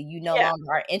obviously you no yeah, longer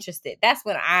are interested, that's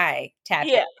when I tap in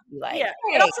yeah, and be like, yeah.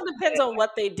 It hey, also depends on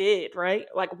what they did, right?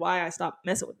 Like, why I stopped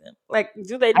messing with them. Like,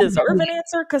 do they I know. deserve an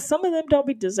answer? Because some of them don't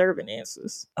be deserving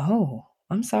answers. Oh,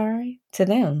 I'm sorry to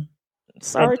them.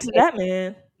 Sorry to that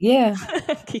man. Yeah.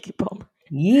 Kiki Palmer.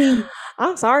 Yeah.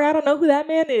 I'm sorry, I don't know who that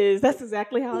man is. That's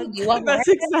exactly how. You want That's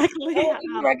exactly to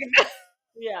how. recognize?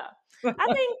 Yeah.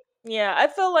 I think, yeah, I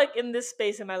feel like in this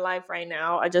space in my life right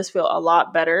now, I just feel a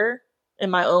lot better in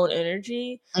my own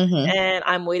energy. Mm-hmm. And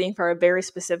I'm waiting for a very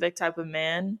specific type of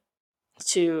man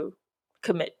to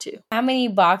commit to. How many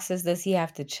boxes does he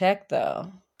have to check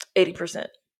though? 80%.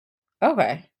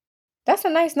 Okay. That's a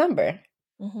nice number.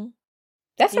 Mm-hmm.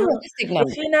 That's a realistic number.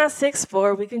 If you're not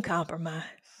 6'4", we can compromise.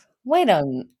 Wait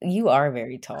you are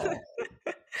very tall.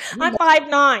 I'm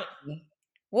 5'9".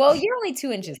 Well, you're only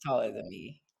 2 inches taller than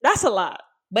me. That's a lot.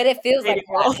 But it feels like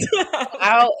dating world.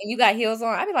 out and you got heels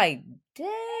on. I'd be like,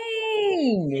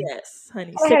 dang. Yes,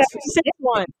 honey. I had Six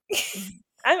one.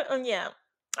 a Yeah.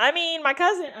 I mean, my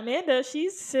cousin Amanda,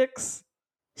 she's 6.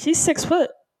 She's 6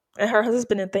 foot, and her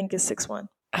husband I think is 6'1".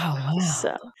 Oh wow.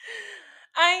 So,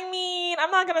 I mean,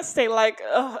 I'm not gonna say like,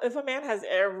 if a man has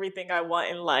everything I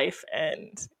want in life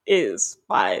and is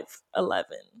 5'11",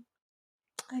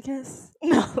 I guess.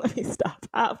 No, let me stop.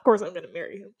 Of course, I'm gonna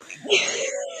marry him.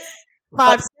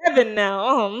 Fun, 5'7" now.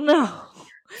 Oh no,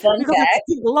 fun we're gonna have to fact.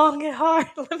 think long and hard.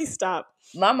 Let me stop.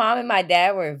 My mom and my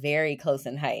dad were very close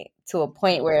in height to a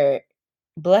point where,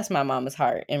 bless my mama's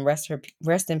heart and rest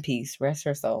in peace, rest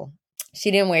her soul.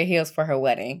 She didn't wear heels for her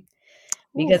wedding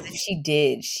because if Oof. she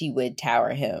did, she would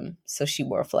tower him. So she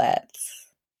wore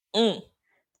flats. Mm.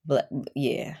 But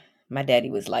yeah, my daddy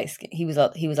was light skinned. He was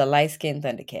a light skinned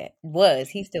Thundercat.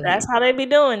 He's still here? That's how they be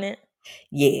doing it.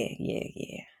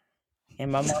 Yeah.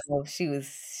 And my mom, she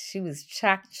was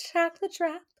chocolate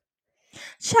drop.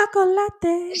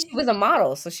 Chocolate. She was a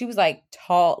model, so she was like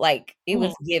tall, like it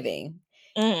was Mm. giving.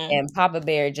 Mm. And Papa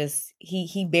Bear just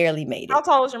he barely made How it.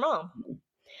 tall was your mom?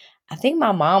 I think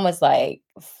my mom was like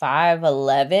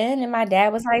 5'11", and my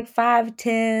dad was like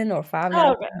 5'10" or 5'9"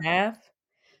 Oh, okay. and a half.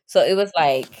 So it was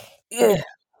like, ugh.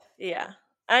 Yeah.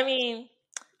 I mean,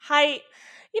 height,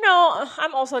 you know,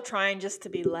 I'm also trying just to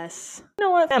be less. You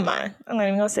know what? Am I? I'm not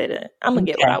even gonna say that. I'm gonna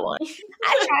get what Okay. I want.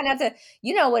 I try not to.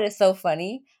 You know what is so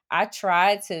funny?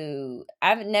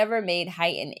 I've never made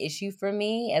height an issue for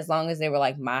me as long as they were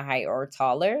like my height or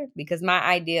taller, because my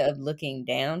idea of looking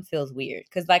down feels weird.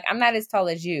 Because like I'm not as tall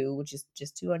as you, which is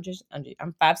just 200.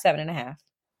 I'm 5'7.5". I'm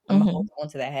gonna Mm-hmm. hold on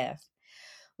to that half.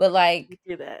 But like,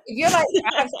 Do that. if you're like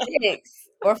 5'6"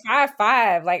 or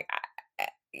 5'5", like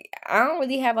I don't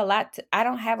really have a lot. I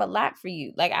don't have a lot for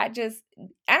you. Like I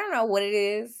don't know what it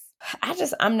is.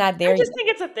 I'm not there I yet. just think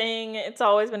it's a thing. It's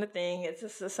always been a thing. It's a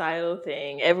societal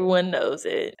thing. Everyone knows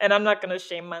it. And I'm not gonna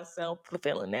shame myself for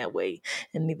feeling that way.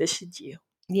 And neither should you.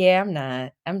 Yeah, I'm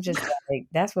not. I'm just like,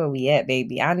 that's where we at,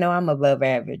 baby. I know I'm above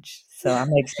average, so I'm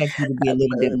gonna expect you to be a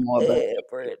little bit more above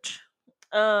average.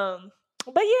 Average.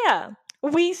 But yeah,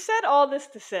 we said all this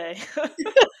to say.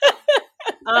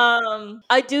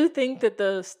 I do think that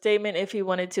the statement if he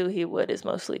wanted to, he would is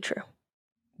mostly true.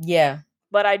 Yeah.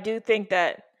 But I do think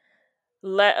that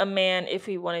let a man if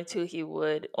he wanted to, he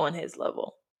would on his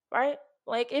level. Right?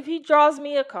 Like if he draws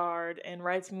me a card and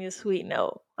writes me a sweet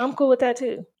note, I'm cool with that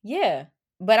too. Yeah.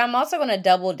 But I'm also gonna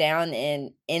double down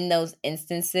in those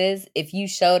instances, if you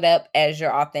showed up as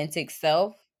your authentic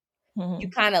self, you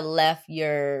Mhm. kind of left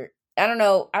your I don't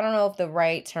know if the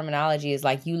right terminology is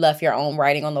like you left your own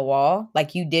writing on the wall,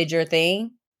 like you did your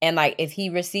thing, and like if he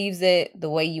receives it the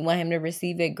way you want him to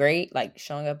receive it, great, like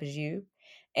showing up as you.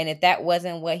 And if that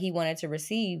wasn't what he wanted to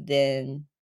receive, then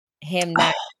him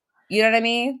not, you know what I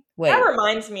mean? That Wait.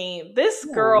 reminds me, this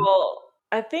Ooh. girl,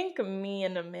 I think me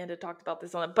and Amanda talked about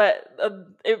this on it, but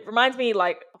it reminds me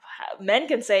like how men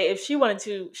can say if she wanted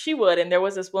to, she would. And there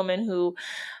was this woman who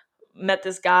met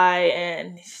this guy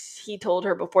and he told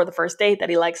her before the first date that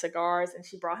he liked cigars and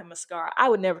she brought him a cigar. I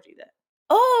would never do that.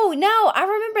 Oh no, I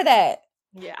remember that.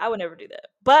 Yeah, I would never do that.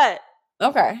 But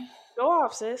Okay. go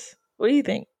off, sis. What do you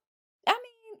think? I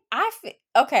mean,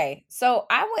 okay, so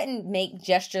I wouldn't make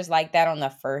gestures like that on the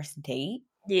first date.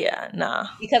 Yeah, nah.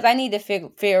 Because I need to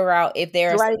figure out if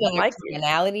there are Do I even similar like you?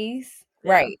 commonalities.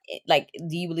 Yeah. Right. Like,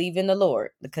 do you believe in the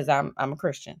Lord? Because I'm a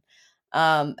Christian.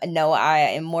 No, I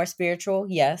am more spiritual,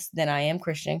 yes, than I am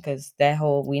Christian, because that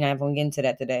whole we not gonna get into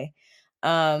that today.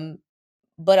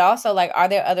 But also like, are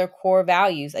there other core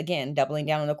values? Again, doubling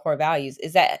down on the core values.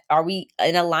 Are we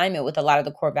in alignment with a lot of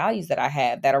the core values that I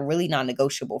have that are really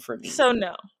non-negotiable for me? So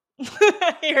no.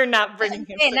 You're not bringing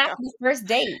him And not cigars. for the first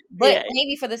date, but Yeah.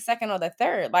 maybe for the second or the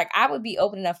third. Like I would be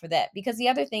open enough for that, because the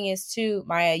other thing is too,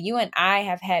 Maya, you and I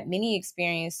have had many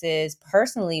experiences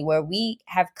personally where we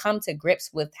have come to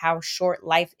grips with how short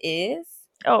life is.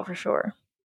 Oh, for sure.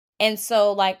 And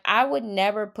so like I would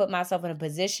never put myself in a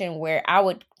position where I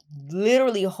would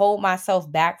literally hold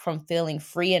myself back from feeling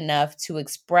free enough to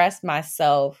express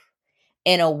myself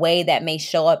in a way that may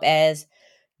show up as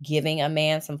giving a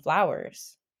man some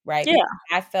flowers, right? Yeah. Because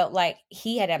I felt like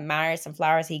he had admired some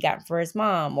flowers he got for his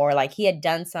mom, or like he had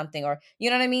done something, or you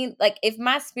know what I mean? Like if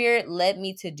my spirit led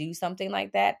me to do something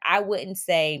like that, I wouldn't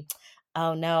say,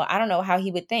 oh no, I don't know how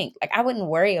he would think. Like I wouldn't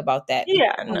worry about that, because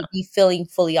Yeah, I no. would be feeling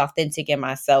fully authentic in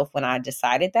myself when I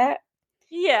decided that.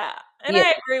 Yeah, and Yeah.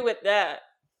 I agree with that.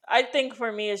 I think for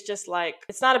me, it's just like,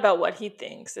 it's not about what he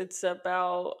thinks. It's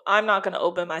about, I'm not going to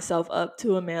open myself up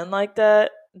to a man like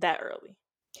that early.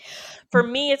 For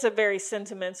me, it's a very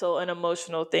sentimental and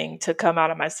emotional thing to come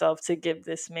out of myself to give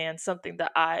this man something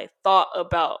that I thought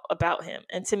about him.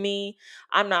 And to me,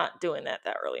 I'm not doing that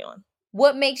early on.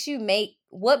 What makes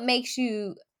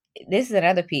you this is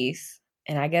another piece,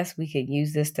 and I guess we could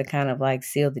use this to kind of like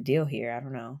seal the deal here. I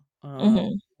don't know.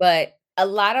 Mhm. But a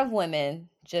lot of women,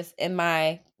 just in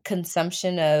my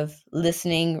consumption of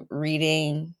listening,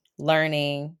 reading,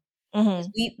 learning, Mhm.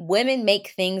 women make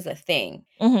things a thing.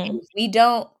 And Mhm.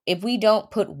 if we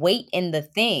don't put weight in the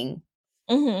thing,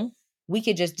 Mhm. we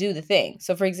could just do the thing.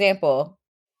 So for example,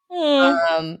 Mm.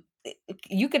 um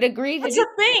you could agree to It's a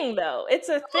disagree. thing though. It's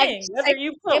a Like thing. just Whether like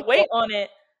you for put weight example, on it,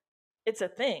 it's a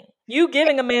thing. You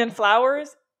giving a man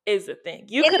flowers is a thing.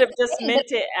 You and could have it's a just thing, but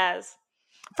meant it as,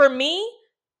 for me,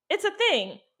 it's a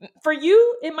thing. For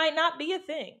you, it might not be a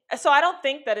thing. So I don't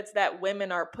think that it's that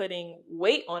women are putting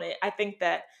weight on it. I think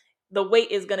that the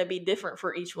weight is going to be different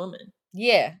for each woman.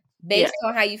 yeah, Yeah. based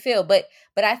on how you feel. But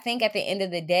I think at the end of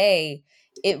the day,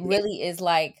 it really is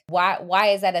like why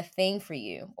is that a thing for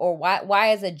you? Or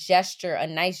why is a gesture, a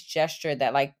nice gesture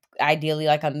that like ideally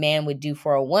like a man would do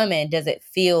for a woman, does it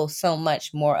feel so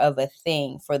much more of a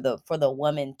thing for the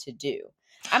woman to do?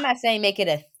 I'm not saying make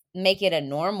it a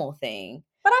normal thing.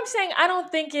 But I'm saying I don't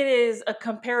think it is a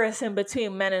comparison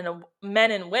between men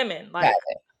and women. Got Like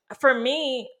for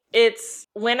me, it's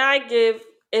when I give,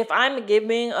 if I'm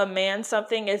giving a man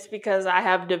something, it's because I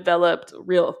have developed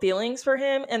real feelings for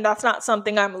him, and that's not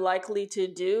something I'm likely to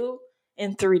do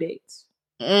in 3 dates.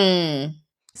 Mm,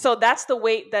 So that's the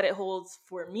weight that it holds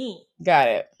for me. got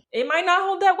it. It might not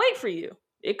hold that weight for you.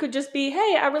 It could just be,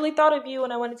 hey, I really thought of you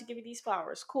and I wanted to give you these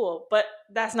flowers. Cool. But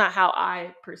that's not how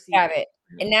I perceive Got it it.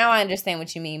 for And me. now I understand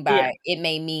what you mean Yeah. by it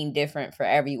may mean different for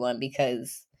everyone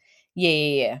because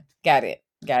yeah. Got it.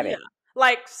 Got Yeah. it.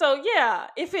 Like, so yeah,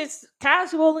 if it's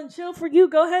casual and chill for you,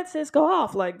 go ahead, sis, go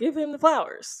off. Like, give him the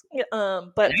flowers. Yeah,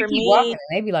 And but I for keep walking me,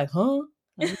 and they be like, "Huh?"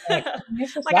 I be like, "Okay,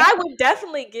 for like, flowers." I would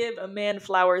definitely give a man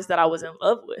flowers that I was in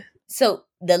love with. So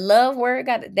the love word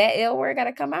that L word got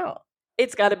to come out.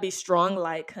 It's got to be strong,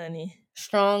 like, honey.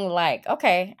 Strong like.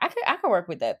 Okay, I could work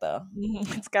with that though.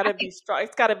 It's got I to think be strong.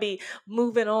 It's got to be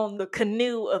moving on the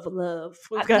canoe of love.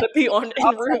 We've got that to be on en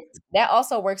also route. that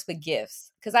also works with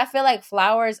gifts because I feel like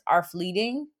flowers are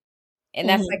fleeting. And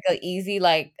that's Mhm. like a easy,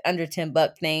 like, under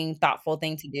 $10 thing, thoughtful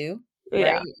thing to do, right?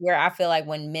 Yeah. Where I feel like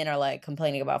when men are, like,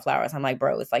 complaining about flowers, I'm like,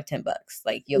 "Bro, it's like $10.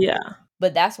 Like, you'll get." Yeah.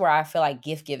 But that's where I feel like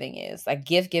gift giving is. Like,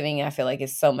 gift giving, I feel like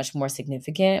is so much more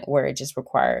significant where it just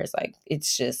requires, like,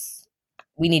 it's just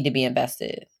we need to be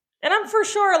invested. And I'm for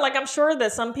sure, like I'm sure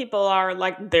that some people are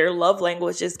like their love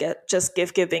language is get just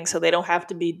gift giving, so they don't have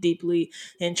to be deeply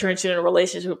entrenched in a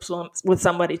relationship with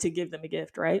somebody to give them a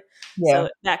gift, right? Yeah. So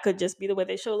that could just be the way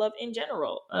they show love in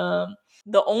general.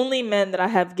 The only men that I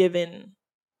have given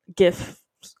gift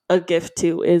a gift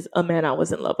to is a man I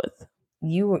was in love with.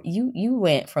 You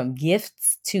went from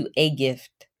gifts to a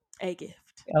gift. A gift.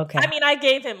 I Okay. mean, I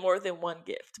gave him more than one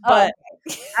gift, Oh, but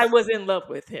okay. I was in love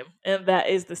with him, and that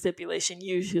is the stipulation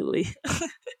usually.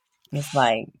 It's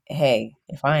like, "Hey,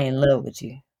 if I ain't in love with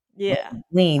you, Yeah.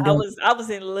 we ain't I doing." was I was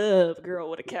in love, girl,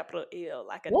 with a capital L,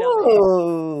 like a dumbass.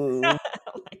 Whoa.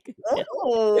 Like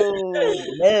Oh,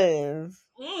 love.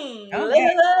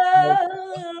 Okay.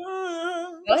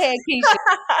 love. Go ahead, Keisha.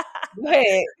 Go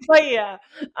ahead. But yeah,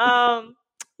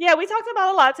 yeah, we talked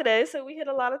about a lot today, so we hit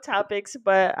a lot of topics.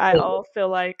 But I all feel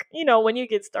like when you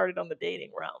get started on the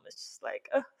dating realm, it's just like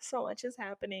so much is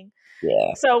happening.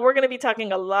 Yeah, So we're going to be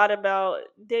talking a lot about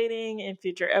dating in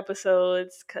future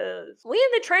episodes because we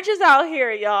in the trenches out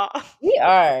here, y'all. we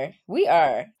are. We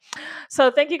are. So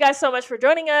thank you guys so much for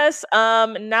joining us.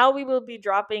 Now we will be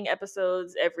dropping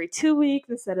episodes every 2 weeks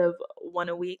instead of one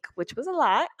a week, which was a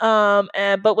lot.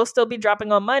 But we'll still be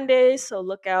dropping on Mondays, so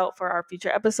look out for our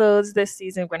future episodes this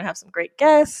season. We're gonna have some great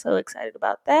guests. So excited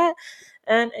about that,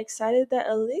 and excited that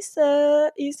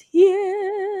Elisa is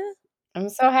here. I'm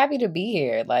so happy to be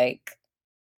here. Like,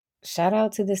 shout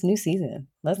out to this new season.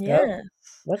 Let's go. Yeah.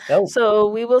 Let's go. So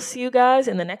we will see you guys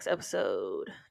in the next episode.